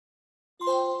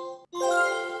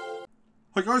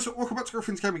Hi guys, welcome back to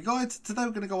Griffin's Gaming Guide. Today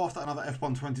we're going to go after another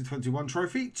F1 2021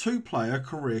 trophy, 2-player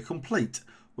career complete,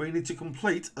 where you need to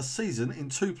complete a season in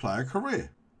 2-player career.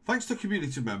 Thanks to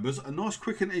community members, a nice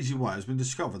quick and easy way has been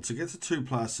discovered to get a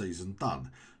 2-player season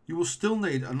done. You will still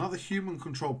need another human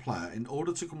controlled player in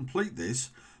order to complete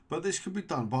this, but this can be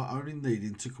done by only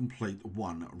needing to complete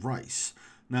one race.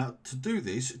 Now to do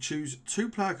this, choose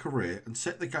 2-player career and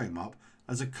set the game up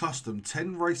as a custom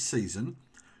 10 race season.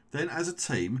 Then as a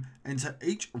team, enter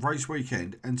each race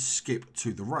weekend and skip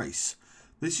to the race.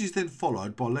 This is then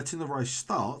followed by letting the race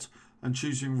start and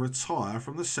choosing retire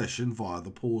from the session via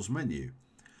the pause menu.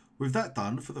 With that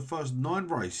done, for the first 9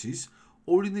 races,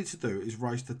 all you need to do is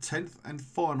race the 10th and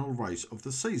final race of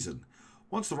the season.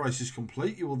 Once the race is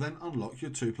complete, you will then unlock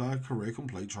your 2-player career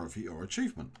complete trophy or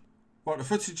achievement. Right, the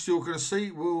footage you're going to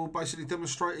see will basically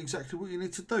demonstrate exactly what you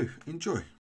need to do. Enjoy.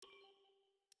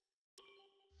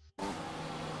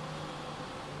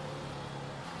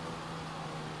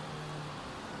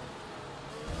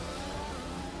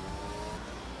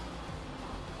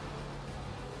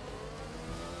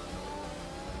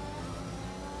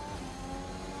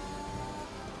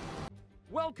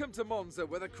 Welcome to Monza,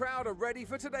 where the crowd are ready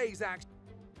for today's action.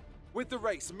 With the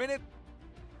race minute.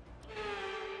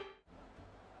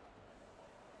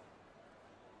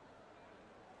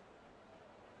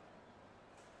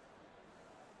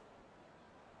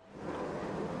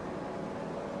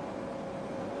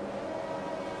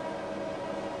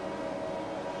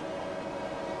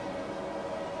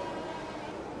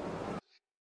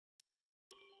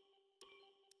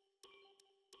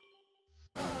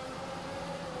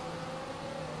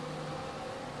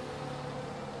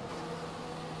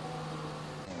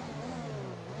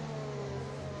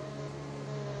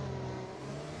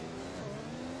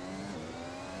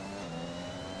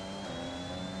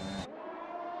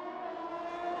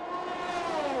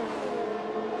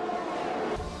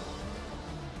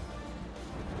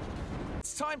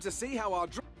 It's time to see how our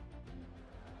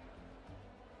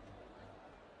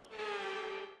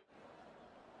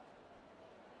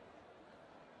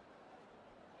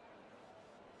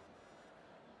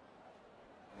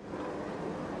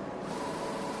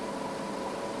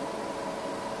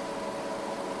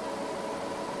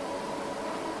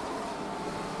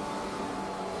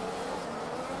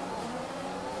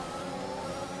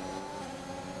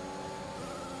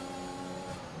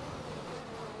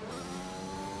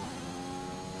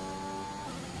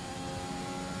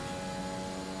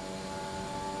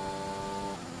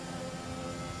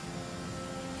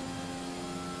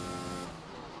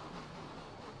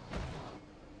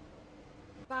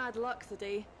Bad luck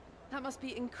today. That must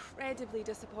be incredibly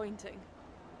disappointing.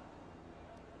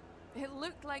 It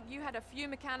looked like you had a few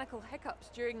mechanical hiccups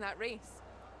during that race.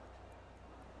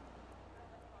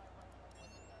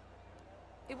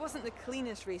 It wasn't the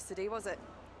cleanest race today, was it?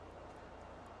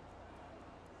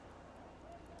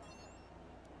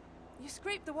 You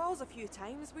scraped the walls a few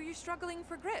times. Were you struggling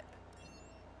for grip?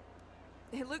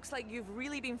 It looks like you've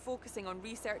really been focusing on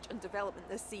research and development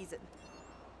this season.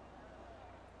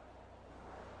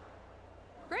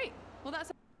 Great. Well,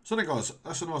 So then guys,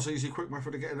 that's a nice easy quick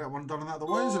method of getting that one done and out of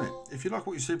the way, isn't it? If you like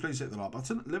what you see, please hit the like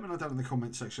button. Let me know down in the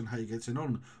comment section how you're getting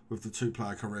on with the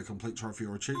 2-player career complete trophy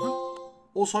or achievement.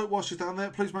 Also, whilst you're down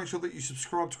there, please make sure that you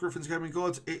subscribe to Griffin's Gaming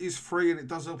Guide. It is free and it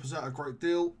does help us out a great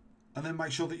deal. And then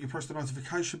make sure that you press the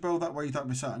notification bell, that way you don't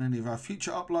miss out on any of our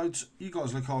future uploads. You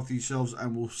guys look after yourselves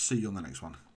and we'll see you on the next one.